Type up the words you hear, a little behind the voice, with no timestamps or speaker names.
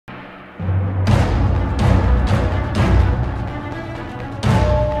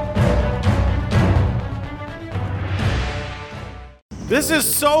This is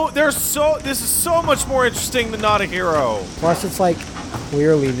so much more interesting than Not a Hero. Plus, it's like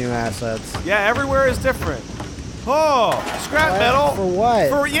clearly new assets. Yeah, everywhere is different. Oh, scrap metal. For what?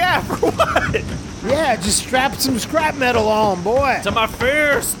 For what? Yeah, just strap some scrap metal on, boy. To my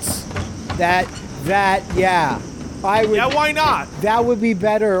fists. Yeah. I would. Yeah, why not? That would be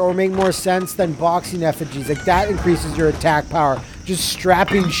better or make more sense than boxing effigies. Like, that increases your attack power. Just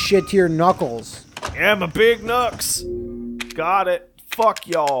strapping shit to your knuckles. Yeah, my big knucks. Got it. Fuck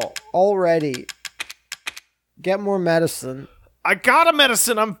y'all. Already. Get more medicine. I got a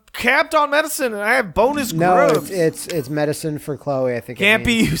medicine. I'm capped on medicine, and I have bonus No, growth. it's medicine for Chloe, I think. Can't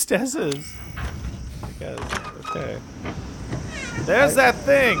be used as is. Okay. There's that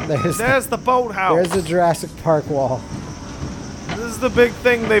thing. There's the boathouse. There's the Jurassic Park wall. This is the big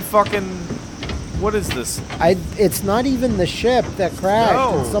thing they fucking... What is this? It's not even the ship that crashed.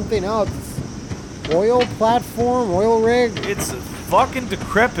 No. It's something else. Oil platform, oil rig. It's fucking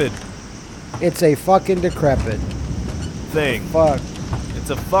decrepit It's a fucking decrepit thing. Fuck. It's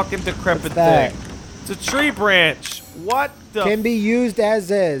a fucking decrepit What's that? thing. It's a tree branch. What the... Can be used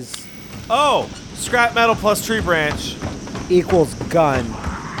as is. Oh, scrap metal plus tree branch. Equals gun.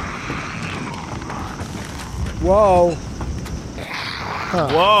 Whoa.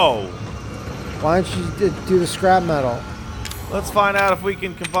 Whoa. Why don't you do the scrap metal? Let's find out if we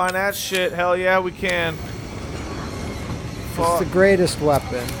can combine that shit. Hell yeah, we can. It's the greatest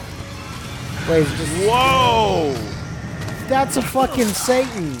weapon. Wait, it's just... Whoa. That's a fucking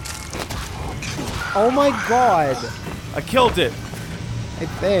Satan. Oh my god. I killed it. I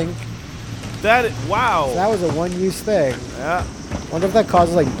think. Wow. That was a one-use thing. Yeah. Wonder if that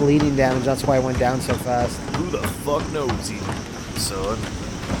causes like bleeding damage. That's why it went down so fast. Who the fuck knows you, son?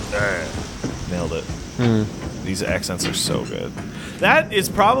 Nailed it. These accents are so good. That is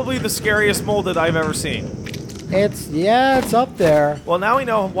probably the scariest molded I've ever seen. It's up there. Well, now we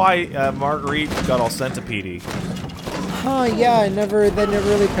know why Marguerite got all centipede-y. Huh, yeah, they never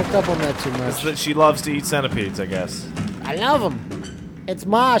really picked up on that too It's much. that she loves to eat centipedes, I guess. I love them. It's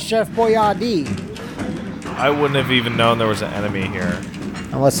my Chef Boyardee. I wouldn't have even known there was an enemy here.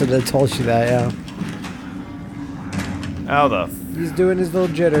 Unless it had told you that, yeah. How the... He's doing his little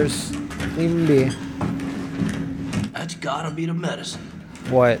jitters. Leave him be. That's gotta be the medicine.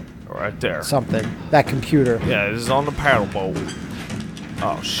 What? Right there. Something. That computer. Yeah, this is on the paddle boat.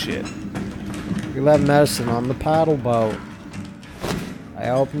 Oh, shit. You left medicine on the paddle boat. I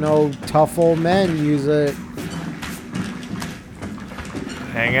hope no tough old men use it.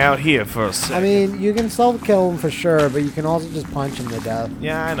 Hang out here for a second. I mean, you can self-kill them for sure, but you can also just punch them to death.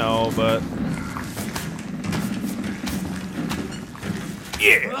 Yeah, I know, but...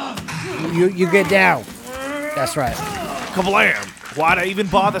 Yeah! You get down. That's right. Kablam! Why'd I even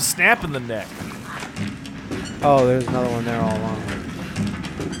bother snapping the neck? Oh, there's another one there all along.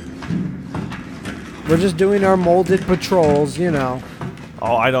 We're just doing our molded patrols, you know.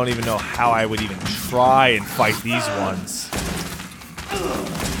 Oh, I don't even know how I would even try and fight these ones.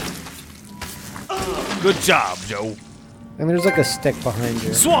 Good job, Joe. And there's like a stick behind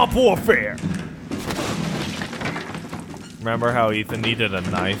you. Swamp warfare! Remember how Ethan needed a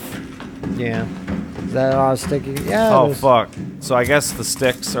knife? Yeah. Is that all sticky? Yeah. Oh, fuck. So I guess the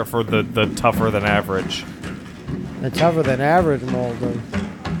sticks are for the tougher than average. The tougher than average molded.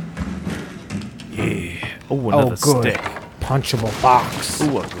 Yeah. Oh, another stick. Punchable box.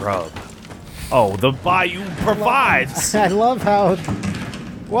 Ooh, a grub. Oh, the bayou provides! I love how...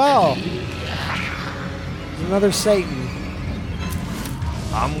 Well... There's another Satan.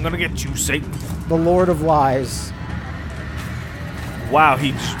 I'm gonna get you, Satan. The Lord of Lies. Wow,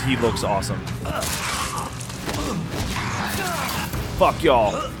 he looks awesome. Fuck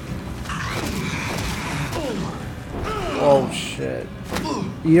y'all. Oh, shit.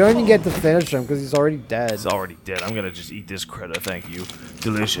 You don't even get to finish him because he's already dead. He's already dead. I'm gonna just eat this critter, thank you.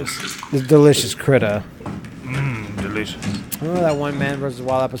 Delicious. The delicious critter. Delicious. Remember that one Man vs.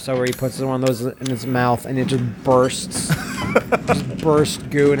 Wild episode where he puts one of those in his mouth and it just bursts? Just burst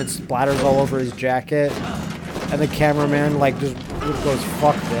goo and it splatters all over his jacket. And the cameraman like just goes,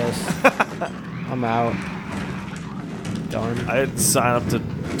 fuck this. I'm out. Done. I didn't sign up to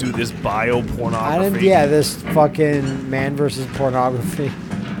do this bio-pornography. Yeah, this fucking Man versus Pornography.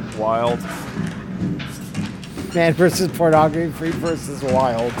 Wild. Man versus Pornography, Free versus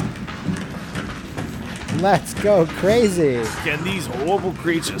Wild. Let's go crazy. Can these horrible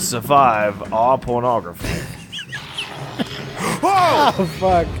creatures survive our pornography? Whoa! Oh,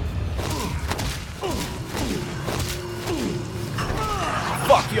 fuck.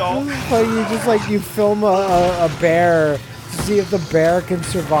 Fuck y'all. So you just like, you film a bear to see if the bear can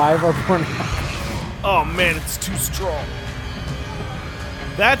survive our pornography. Oh man, it's too strong.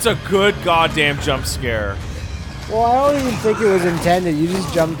 That's a good goddamn jump scare. Well, I don't even think it was intended. You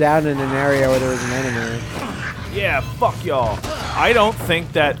just jumped down in an area where there was an enemy. Yeah, fuck y'all. I don't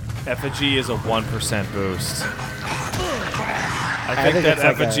think that effigy is a 1% boost. I think that it's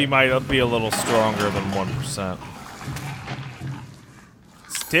like effigy might be a little stronger than 1%.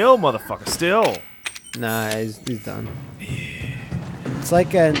 Still, motherfucker, still. Nah, he's done. It's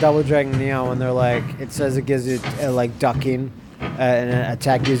like in Double Dragon Neo when they're like, it says it gives you like ducking, and an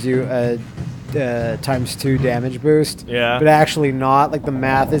attack gives you a ×2 damage boost. Yeah. But actually not. Like the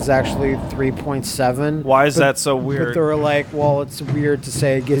math is actually 3.7. Why is that so But weird? they were like, well, it's weird to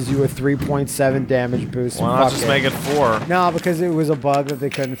say it gives you a 3.7 damage boost. Why not Fuck just make it 4? No, because it was a bug that they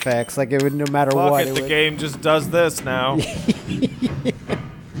couldn't fix. Like it would, no matter Fuck what. it, the game just does this now.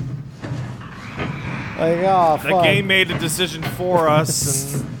 Like, oh, The fuck. game made a decision for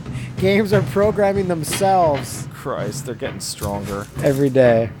us, and Games are programming themselves Christ, they're getting stronger. every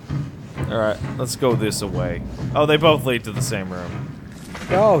day. Alright, let's go this way. Oh, they both lead to the same room.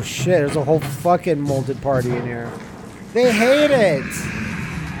 Oh shit, there's a whole fucking molded party in here. They hate it!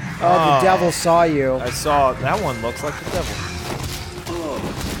 Oh, the devil saw you. I saw, that one looks like the devil.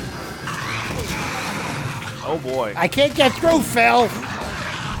 Oh boy. I can't get through, Phil!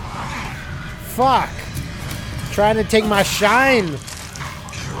 Fuck. Trying to take my shine.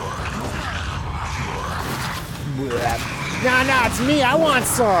 No, it's me. I want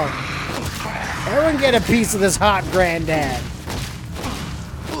some. Everyone get a piece of this hot granddad.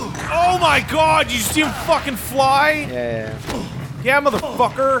 Oh my god, you see him fucking fly? Yeah. Yeah,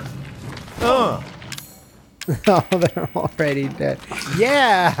 motherfucker. Oh, they're already dead.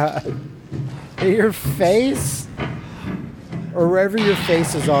 Yeah. Your face? Or wherever your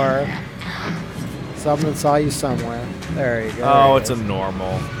faces are. Someone saw you somewhere. There you go. Oh, it's a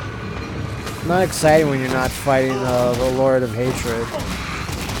normal. Not exciting when you're not fighting the Lord of Hatred.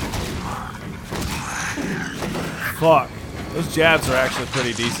 Fuck. Those jabs are actually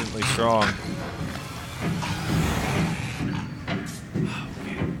pretty decently strong.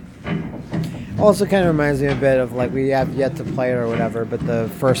 Also kind of reminds me a bit of, like, we have yet to play it or whatever, but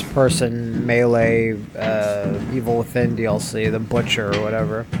the first-person Melee Evil Within DLC, the Butcher or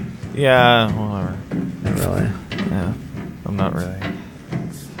whatever. Yeah, whatever. Not really. Yeah, I'm not really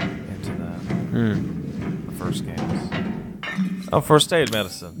into that. The first games. Oh, first aid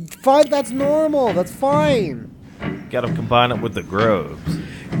medicine. Fine, that's normal. That's fine. Gotta combine it with the grubs.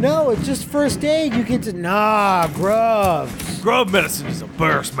 No, it's just first aid. You get to... Nah, grubs. Grub medicine is a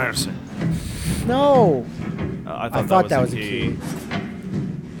burst medicine. No. I I thought that was a key.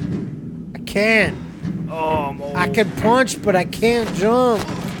 I can't. Oh, I'm old. I can punch, but I can't jump.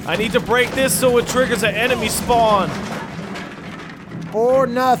 I need to break this so it triggers an enemy spawn. Or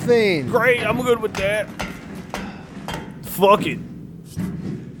nothing. Great, I'm good with that. Fuck it.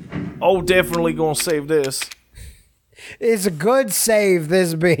 Oh, definitely gonna save this. It's a good save,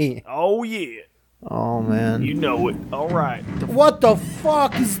 this be. Oh, yeah. Oh, man. You know it. All right. What the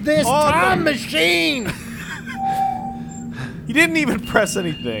fuck is this Oh, time machine? You didn't even press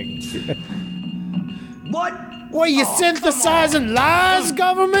anything. What? What, you synthesizing lies,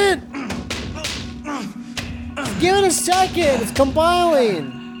 government? Give it a second. It's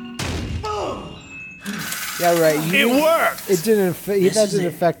compiling. Yeah, right. It worked. It didn't. That This is didn't it.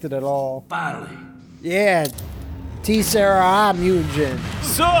 affect it at all. Finally. Yeah. T-Sarah eye mutagen.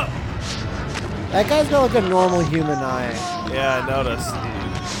 Sup? That guy's got like a normal human eye. Yeah, I noticed.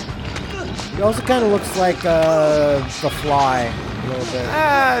 He also kind of looks like the Fly a little bit.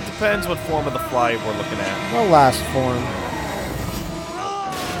 Ah, it depends what form of the fly we're looking at. The last form.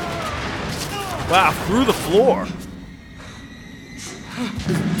 Wow, through the floor.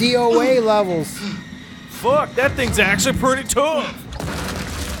 DOA levels. Fuck, that thing's actually pretty tough.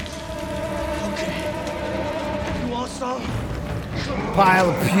 You want some? Pile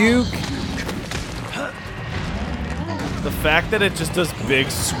of puke. The fact that it just does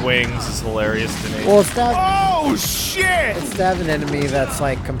big swings is hilarious to me. Well, it's to have, Oh, shit! it's to have an enemy that's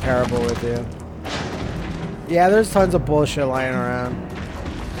like comparable with you. Yeah, there's tons of bullshit lying around.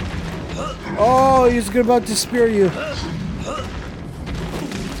 Oh, he's about to spear you.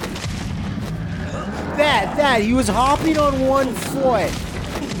 That, he was hopping on one foot.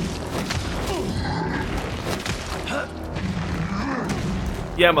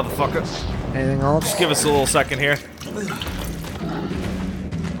 Yeah, motherfucker. Anything else? Just give us a little second here.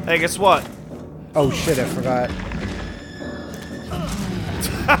 Hey, guess what? Oh shit, I forgot.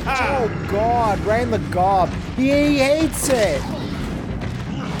 Oh god, right in the gob. He hates it.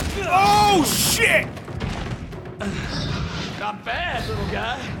 Oh, shit! Not bad, little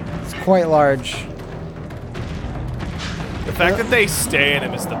guy. It's quite large. The fact that they stay in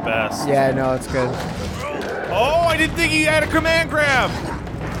him is the best. Yeah, I know, it's good. Oh, I didn't think he had a command grab.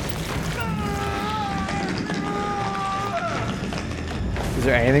 Is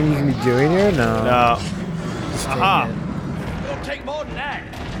there anything you can be doing here? No. No. Just take Aha. it. It'll take more than that.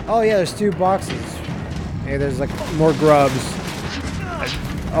 Oh yeah, there's 2 boxes. Hey, there's like more grubs.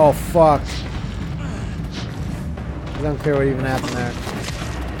 Oh fuck. It's unclear what even happened there.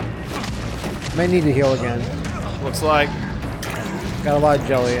 Might need to heal again. Looks like. Got a lot of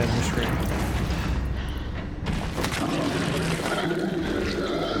jelly on the screen.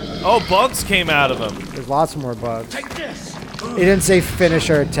 Oh, bugs came out of him. There's lots more bugs. Take this. It didn't say finish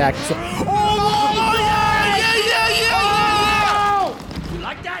or attack. So You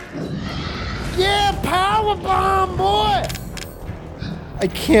like that? yeah, power bomb, boy! I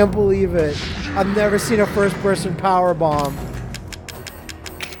can't believe it. I've never seen a first-person power bomb.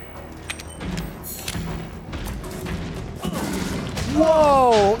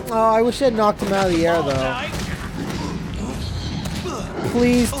 Whoa! Oh, I wish I had knocked him out of the air, though.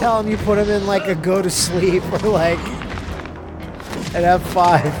 Please tell him you put him in, like, a go to sleep or, like, an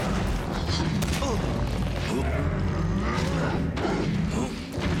F5.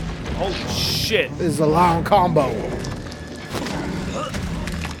 Holy shit. This is a long combo.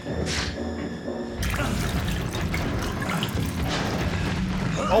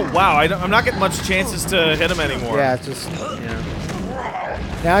 Oh, wow. I'm not getting much chances to hit him anymore. Yeah, it's just, yeah.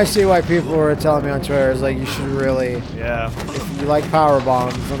 Now I see why people were telling me on Twitter, is like, you should really, Yeah. if you like power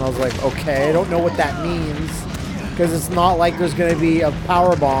bombs, and I was like, okay, I don't know what that means, because it's not like there's gonna be a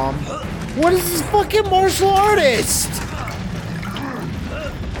power bomb. What is this fucking martial artist?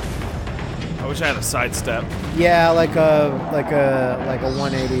 I wish I had a sidestep. Yeah, like a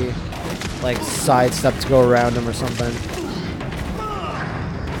 180, like side step to go around him or something.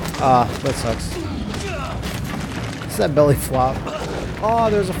 Ah, that sucks. It's that belly flop.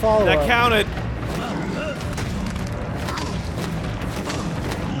 Oh, there's a follow-up. That counted.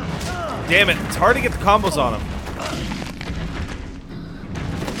 Damn it. It's hard to get the combos on him.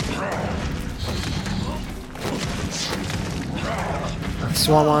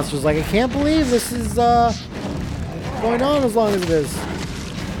 Swamp Monster's like, I can't believe this is going on as long as it is.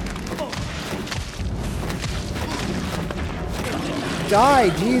 Die,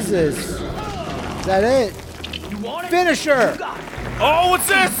 Jesus. Is that it? Finisher! Oh, what's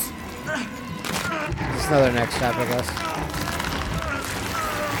this? It's another next step, I guess.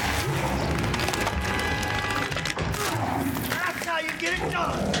 That's how you get it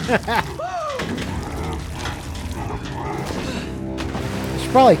done. She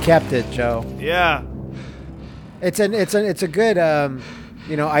probably kept it, Joe. Yeah. It's a good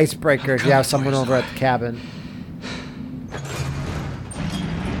you know, icebreaker if you have someone over at the cabin.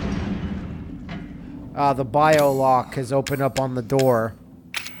 The bio lock has opened up on the door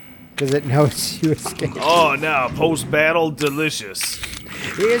because it knows you escaped. Oh, now post-battle delicious.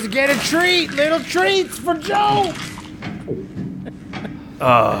 Here's get a treat, little treats for Joe.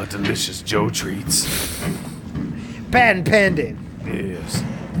 Ah, delicious Joe treats. Patent pending. Yes.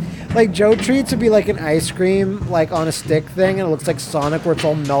 Like Joe treats would be like an ice cream, like on a stick thing, and it looks like Sonic, where it's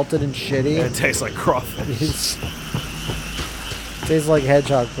all melted and shitty. It tastes like crawfish. Tastes like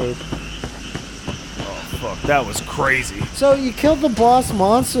hedgehog poop. Fuck, that was crazy. So you killed the boss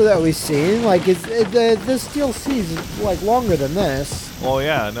monster that we've seen. Like, this DLC is like longer than this. Oh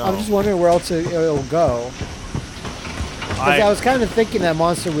yeah, no. I'm just wondering where else it'll go. Because I was kind of thinking that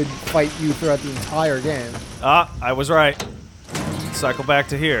monster would fight you throughout the entire game. I was right. Cycle back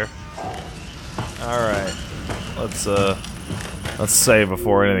to here. All right, let's save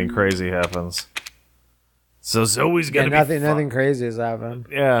before anything crazy happens. So Zoe's gonna be nothing crazy has happened.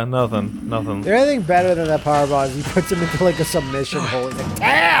 Yeah, nothing. Is there anything better than that power boss? He puts him into like a submission hole. He's like,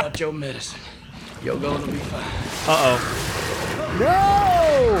 tap! Got your medicine. You're gonna be fine. Uh-oh.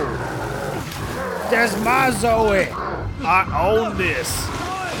 No! There's my Zoe. I own this.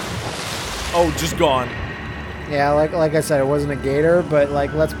 Oh, just gone. Yeah, like I said, it wasn't a gator, but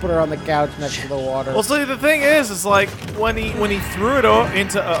like let's put her on the couch next to the water. Well, see, the thing is like when he threw it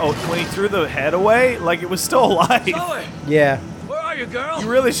into when he threw the head away, like it was still alive. Zoe, Yeah. where are you, girl? You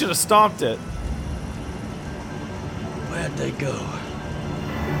really should have stomped it. Where'd they go?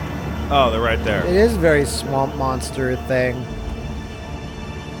 Oh, they're right there. It is a very swamp monster thing.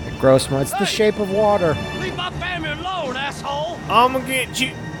 A gross one. It's the shape of water. Leave my family alone, asshole! I'm gonna get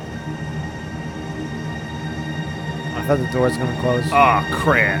you. I thought the door was gonna close. Ah,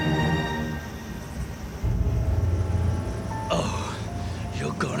 crap. Oh,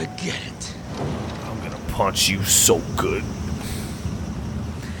 you're gonna get it. I'm gonna punch you so good.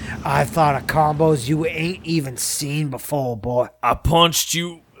 I thought of combos you ain't even seen before, boy. I punched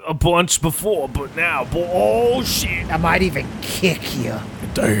you a bunch before, but now, boy, oh shit. I might even kick you.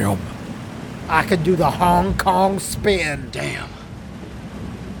 Damn. I could do the Hong Kong spin. Damn.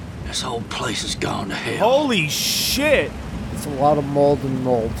 This whole place has gone to hell. Holy shit. It's a lot of mold and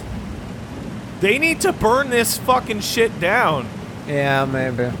mold. They need to burn this fucking shit down. Yeah,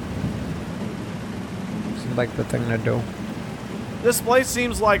 maybe. Seems like the thing to do. This place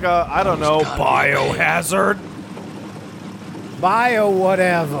seems like a, I don't know, biohazard. Bio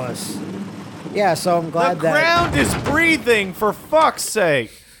whatevers. Yeah, so I'm glad The that ground is breathing, for fuck's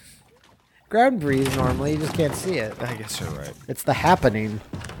sake. ground breathes normally, you just can't see it. I guess you're right. It's the happening.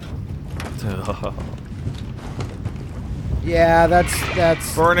 Yeah,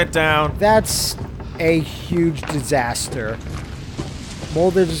 that's Burn it down. that's a huge disaster.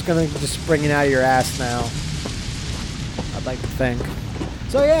 Mold are just gonna just spring it out of your ass now. I'd like to think.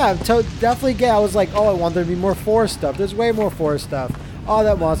 So yeah, definitely. I was like, oh, I want there to be more forest stuff. There's way more forest stuff. Oh,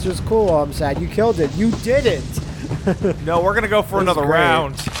 that monster's cool. Oh, I'm sad you killed it. You didn't. No, we're gonna go for That's another great.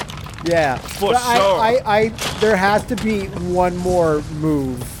 round. Yeah. For But sure. there has to be one more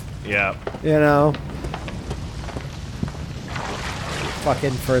move. Yeah. You know.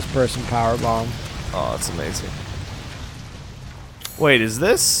 Fucking first-person power bomb. Oh, that's amazing. Wait, is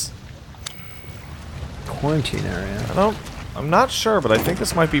this? Quarantine area. I'm not sure, but I think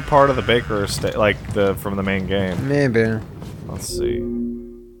this might be part of the Baker estate, like from the main game. Maybe. Let's see.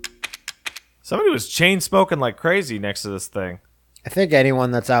 Somebody was chain smoking like crazy next to this thing. I think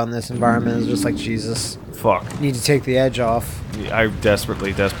anyone that's out in this environment is just like, Jesus, Fuck. need to take the edge off. I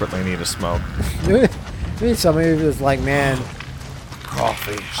desperately need a smoke. Maybe somebody was like, man,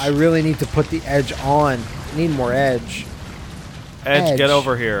 Coffee. I really need to put the edge on. I need more edge. Edge, Edge. get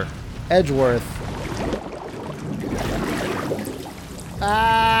over here. Edgeworth.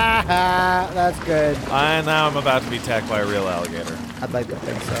 Ah, that's good. Now I'm about to be attacked by a real alligator. I'd like to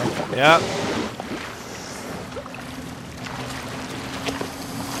think so. Yep.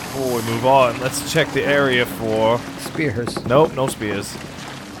 Before we move on, let's check the area for... Spears. Nope, no spears.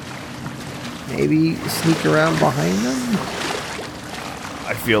 Maybe sneak around behind them.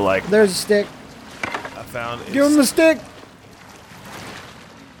 I feel like There's a stick. I found... Give him the stick.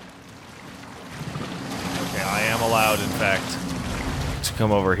 Okay, I am allowed, in fact, to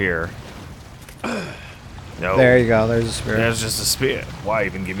come over here. No. There you go. There's a spear. There's just a spear. Why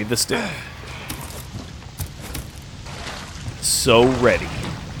even give me the stick? So ready.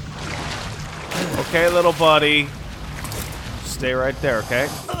 Okay, little buddy. Stay right there, okay?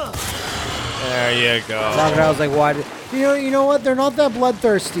 There you go. Crocodile's like, why? You know what? They're not that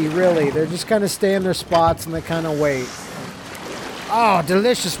bloodthirsty, really. They're just kind of stay in their spots and they kind of wait. Oh,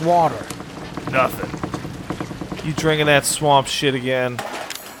 delicious water. Nothing. You drinking that swamp shit again?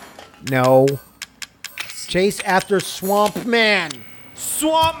 No. Chase after Swamp Man.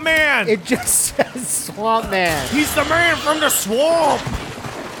 Swamp Man! It just says Swamp Man. He's the man from the swamp!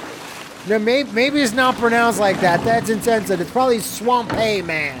 No, maybe it's not pronounced like that. That's insensitive. It's probably Swamp Hey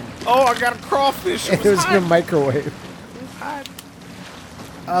Man. Oh, I got a crawfish. It was in a microwave.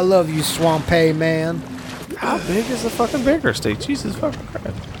 I love you, Swamp Hey Man. How big is the fucking Baker State? Jesus fucking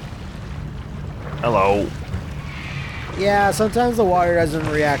Christ. Hello. Yeah, sometimes the water doesn't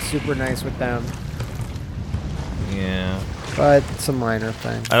react super nice with them, Yeah. but it's a minor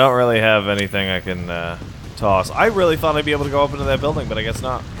thing. I don't really have anything I can toss. I really thought I'd be able to go up into that building, but I guess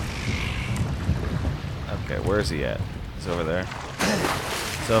not. Okay, where's he at? He's over there.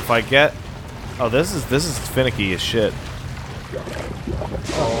 So if I get... Oh, this is finicky as shit.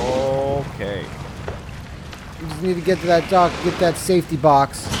 Okay. You just need to get to that dock, get that safety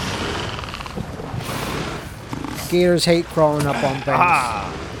box. Gators hate crawling up on things.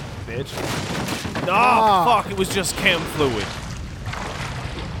 Ah! Bitch. No, Ah. fuck, it was just chem fluid.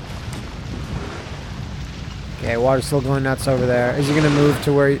 Okay, water's still going nuts over there. Is he gonna move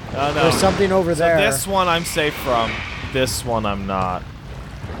to where? No. There's something over So there. this one I'm safe from. This one I'm not.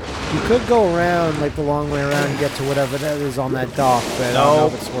 You could go around, like the long way around, and get to whatever that is on that dock, but I don't know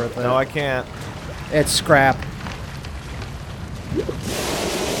if it's worth it. No, I can't. It's scrap.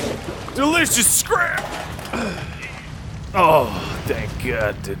 Delicious scrap! Oh, thank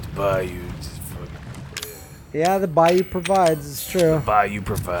God the Bayou. Yeah, the bayou provides. It's true. Bayou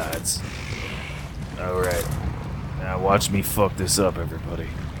provides. Alright. Now watch me fuck this up, everybody.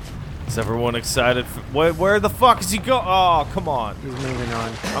 Is everyone excited? Where the fuck is he go? Oh, come on. He's moving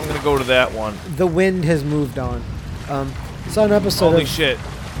on. I'm gonna go to that one. The wind has moved on. Saw an episode Holy of shit.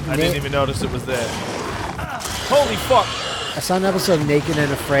 I didn't even notice it was there. Holy fuck! I saw an episode of Naked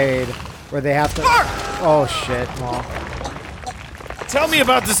and Afraid where they have to. Oh shit! Well, Tell me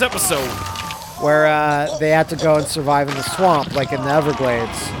about this episode. where they had to go and survive in the swamp, like in the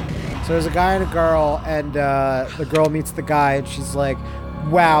Everglades. So there's a guy and a girl, and the girl meets the guy, and she's like,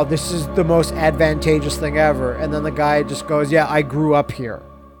 wow, this is the most advantageous thing ever. And then the guy just goes, yeah, I grew up here.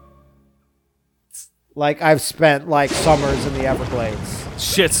 Like, I've spent, like, summers in the Everglades.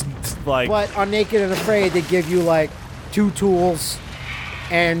 Shit's like... But on Naked and Afraid, they give you, like, 2 tools,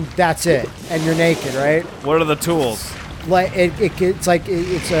 and that's it. And you're naked, right? What are the tools? Like, it's like,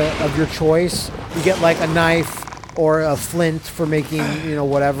 it's of your choice. You get, like, a knife or a flint for making, you know,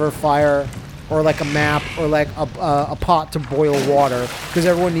 whatever, fire, or, like, a map, or, like, a pot to boil water. Because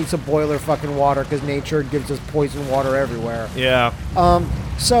everyone needs to boil their fucking water, because nature gives us poison water everywhere. Yeah.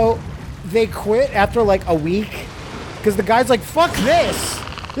 So they quit after like a week because the guy's like, fuck this.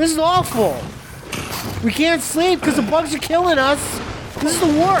 This is awful. We can't sleep because the bugs are killing us. This is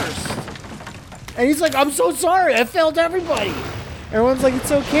the worst. And he's like, I'm so sorry. I failed everybody. Everyone's like,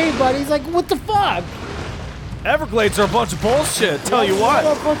 it's okay, buddy. He's like, what the fuck? Everglades are a bunch of bullshit. Tell you what.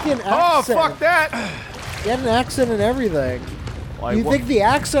 A fucking Oh, accent. fuck that. He had an accent and everything. Like, You think the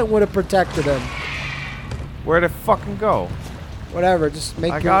accent would have protected him? where'd it fucking go? Whatever, just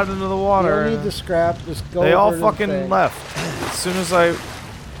make I your... got into the You water. don't need the scrap, just go They over all to the fucking thing. left. As soon as I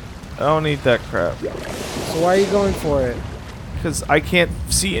don't need that crap. So why are you going for it? Because I can't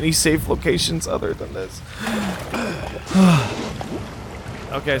see any safe locations other than this.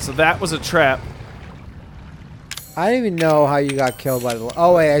 Okay, so that was a trap. I don't even know how you got killed by the...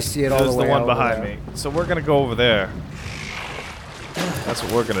 Oh, wait, I see it all It was the way the one over behind there. me. So we're gonna go over there. That's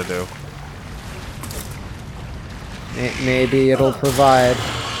what we're gonna do. Maybe it'll provide.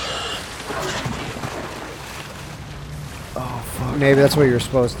 Oh fuck. Maybe that's what you're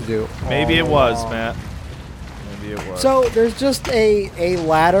supposed to do. Maybe it all was, along. Matt. Maybe it was. So there's just a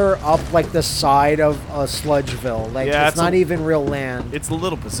ladder up like the side of a Sludgeville. Like Yeah, it's not even real land. it's a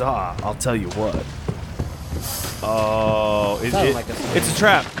little bizarre. I'll tell you what. Oh, Sounded like a snake. it's a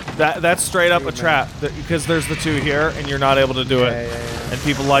trap. That's straight up a trap. Because there's the 2 here, and you're not able to do it. Yeah. And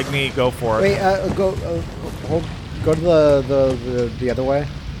people like me go for it. Wait, go to the other way,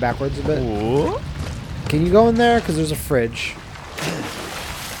 backwards a bit. Ooh. Can you go in there? Because there's a fridge.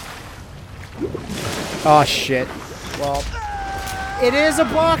 Oh shit. Well, it is a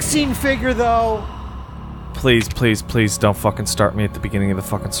boxing figure though. Please, please, please don't fucking start me at the beginning of the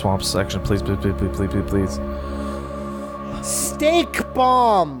fucking swamp section. Please, please, please, please, please, please, please. Steak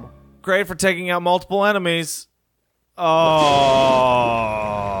bomb. Great for taking out multiple enemies. Oh.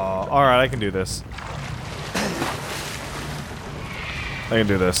 Alright, I can do this. I can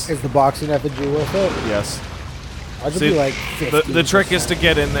do this. Is the boxing effigy worth it? Yes. I could See, be like the 50 trick is to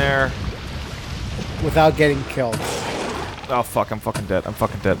get in there. without getting killed. Oh fuck, I'm fucking dead. I'm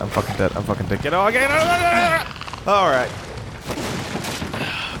fucking dead. I'm fucking dead. I'm fucking dead. Get out again. Alright.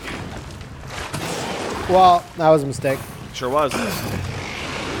 Well, that was a mistake. Sure was.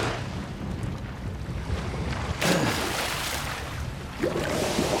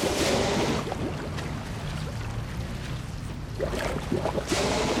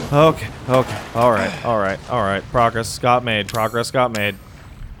 Okay, alright. Progress got made.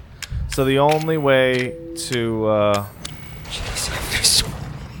 So the only way to,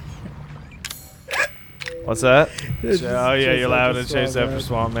 What's that? Oh yeah, you're allowed to chase after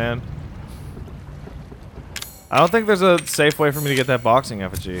Swamp Man. I don't think there's a safe way for me to get that boxing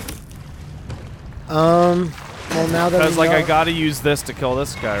effigy. Well, now that Because, we like, know, I gotta use this to kill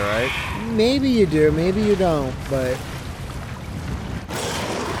this guy, right? maybe you do, maybe you don't, but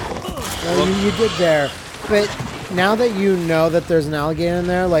no, you did there. But now that you know that there's an alligator in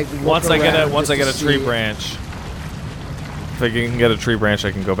there, like look Once I get around a just to tree see- branch. If I can get a tree branch,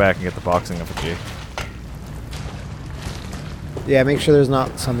 I can go back and get the boxing effigy. Yeah, make sure there's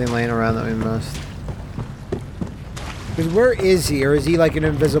not something laying around that we missed. Because where is he? Or is he like an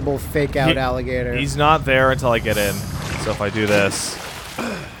invisible fake out alligator? He's not there until I get in. So if I do this,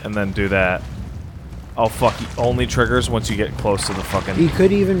 and then do that. Oh fuck, he only triggers once you get close to the fucking... He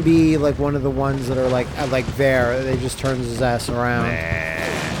could even be like one of the ones that are like there. They just turns his ass around.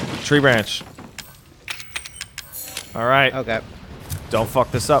 Tree branch. Alright. Okay. Don't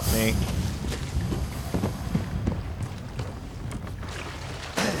fuck this up, me.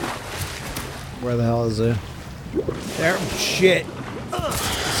 Where the hell is he? There. Shit.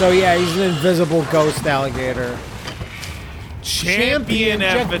 So yeah, he's an invisible ghost alligator. Champion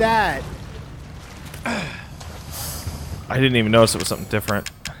check effigy. that. I didn't even notice it was something different.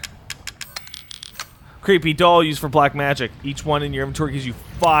 Creepy doll used for black magic. Each one in your inventory gives you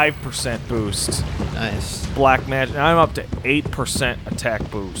 5% boost. Nice. Black magic. I'm up to 8% attack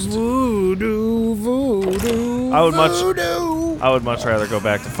boost. Voodoo, voodoo, I would voodoo. much rather go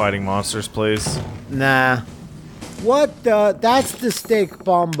back to fighting monsters, please. Nah. What the? That's the steak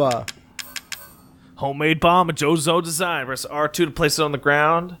bomba. Homemade bomb, a JoJo design. Press R2 to place it on the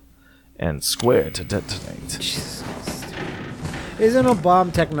ground, and square to detonate. Isn't a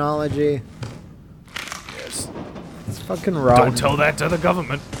bomb technology? Yes. It's fucking rotten. Don't tell that to the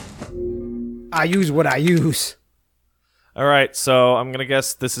government. I use what I use. All right, so I'm gonna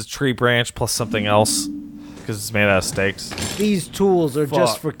guess this is tree branch plus something else because it's made out of steaks. These tools are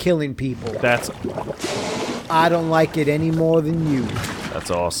just Fuck. for killing people. That's I don't like it any more than you.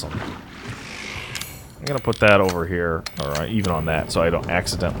 awesome. I'm gonna put that over here, or even on that, so I don't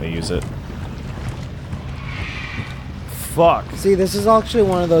accidentally use it. Fuck. See, this is actually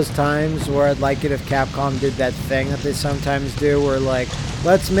one of those times where I'd like it if Capcom did that thing that they sometimes do, where like,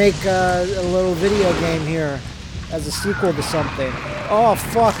 let's make a little video game here as a sequel to something. Oh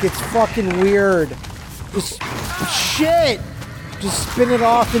fuck, it's fucking weird. Just shit. Just spin it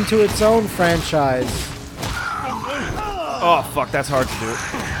off into its own franchise. Oh fuck, that's hard to do.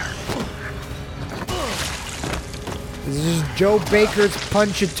 This is Joe Baker's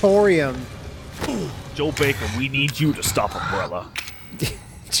Punchatorium. Joe Baker, we need you to stop Umbrella.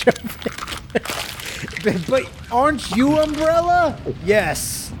 Joe Baker. But aren't you Umbrella?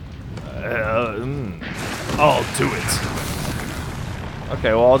 Yes. I'll do it.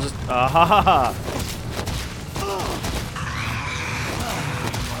 Okay, well I'll just ha ha ha.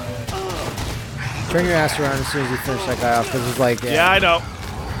 Turn your ass around as soon as you finish that guy off, because it's like, Yeah, I know.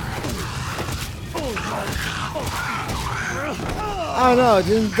 I don't know,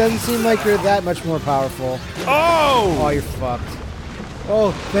 it doesn't seem like you're that much more powerful. Oh, Oh! you're fucked.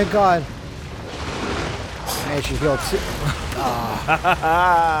 Oh, thank God. Hey, she healed too.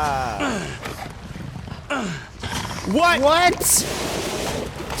 What? What?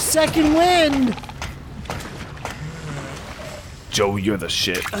 Second wind? Joe, you're the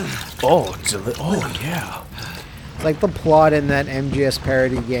shit. Oh, yeah. It's like the plot in that MGS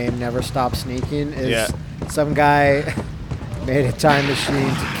parody game, Never Stop Sneaking, is some guy made a time machine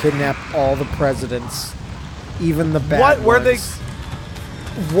to kidnap all the presidents, even the bad What were they? ones.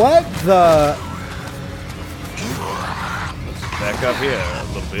 What the? Back up here a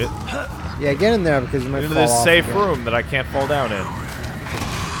little bit. Yeah, get in there because you might Into fall this off safe again. room that I can't fall down in.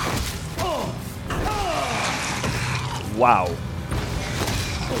 Wow.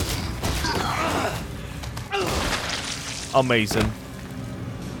 Amazing.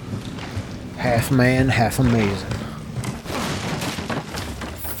 Half man, half amazing.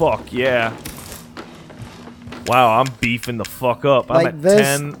 Fuck yeah. Wow, I'm beefing the fuck up. I'm Like at this-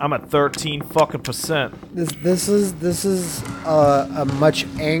 10. I'm at 13 fucking percent. This is a much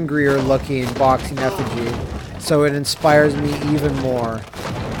angrier looking boxing effigy, so it inspires me even more.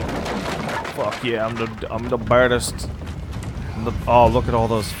 Fuck yeah, I'm the baddest. Oh, look at all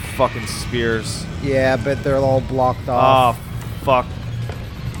those fucking spears. Yeah, but they're all blocked off. Oh, fuck.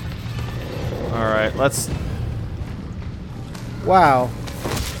 Alright, let's... Wow.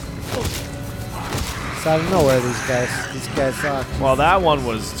 It's out of nowhere, these guys suck. Well, that one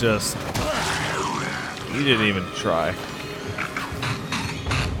was just... You didn't even try.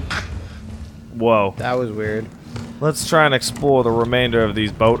 Whoa. That was weird. Let's try and explore the remainder of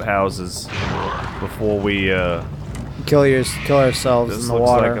these boathouses before we, Kill ourselves This in the looks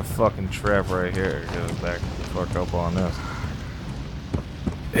water. like a fucking trap right here. Get us back the fuck up on this.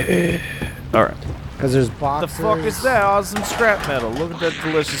 Alright. Because there's The boxes. fuck is that? Oh, some scrap metal. Look at that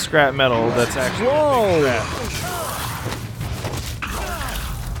delicious scrap metal that's actually Whoa. scrap.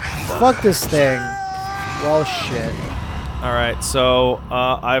 Fuck this thing. Well, shit. Alright, so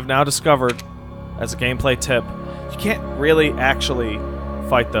I've now discovered, as a gameplay tip, you can't really actually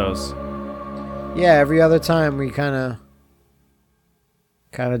fight those. Yeah, every other time we kind of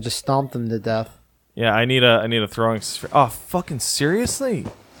just stomp them to death. Yeah, I need a throwing sphere. Oh, fucking seriously?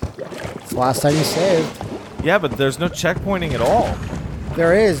 It's the last time you saved. Yeah, but there's no checkpointing at all.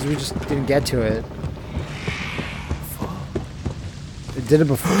 There is, we just didn't get to it. It did it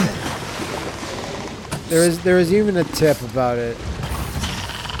before. There is even a tip about it.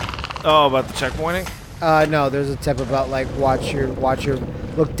 Oh, about the checkpointing? No, there's a tip about like watch your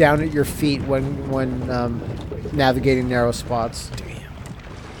look down at your feet when navigating narrow spots.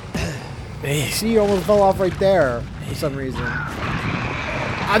 Man. See, you almost fell off right there for some reason.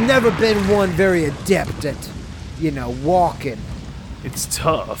 I've never been one very adept at, walking. It's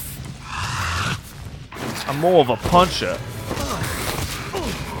tough. I'm more of a puncher.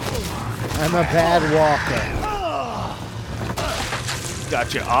 I'm a bad walker.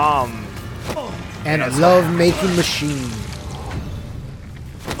 Got your arm. And a love-making machine.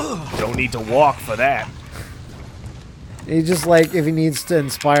 Don't need to walk for that. He just like, if he needs to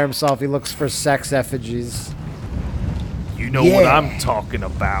inspire himself, he looks for sex effigies. You know what I'm talking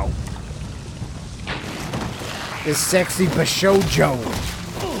about. This sexy Bashojo.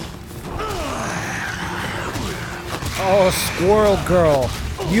 Oh, Squirrel Girl.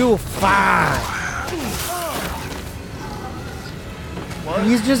 You fine. What?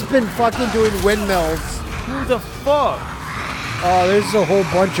 He's just been fucking doing windmills. Who the fuck? Oh, there's a whole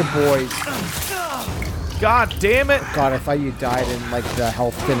bunch of boys. God damn it. God, I thought you died and like the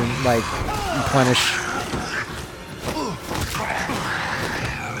health didn't like replenish.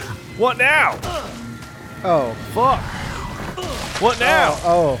 What now? Oh. Fuck. What now?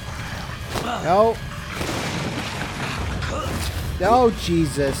 Oh. No. No,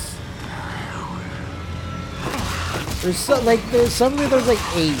 Jesus. There's so, like, there's suddenly there's like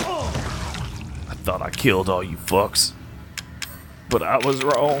 8. I thought I killed all you fucks. But I was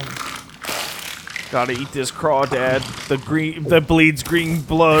wrong. Gotta eat this crawdad. That bleeds green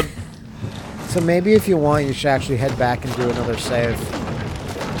blood. So maybe if you want, you should actually head back and do another save.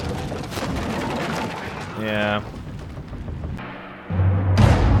 Yeah.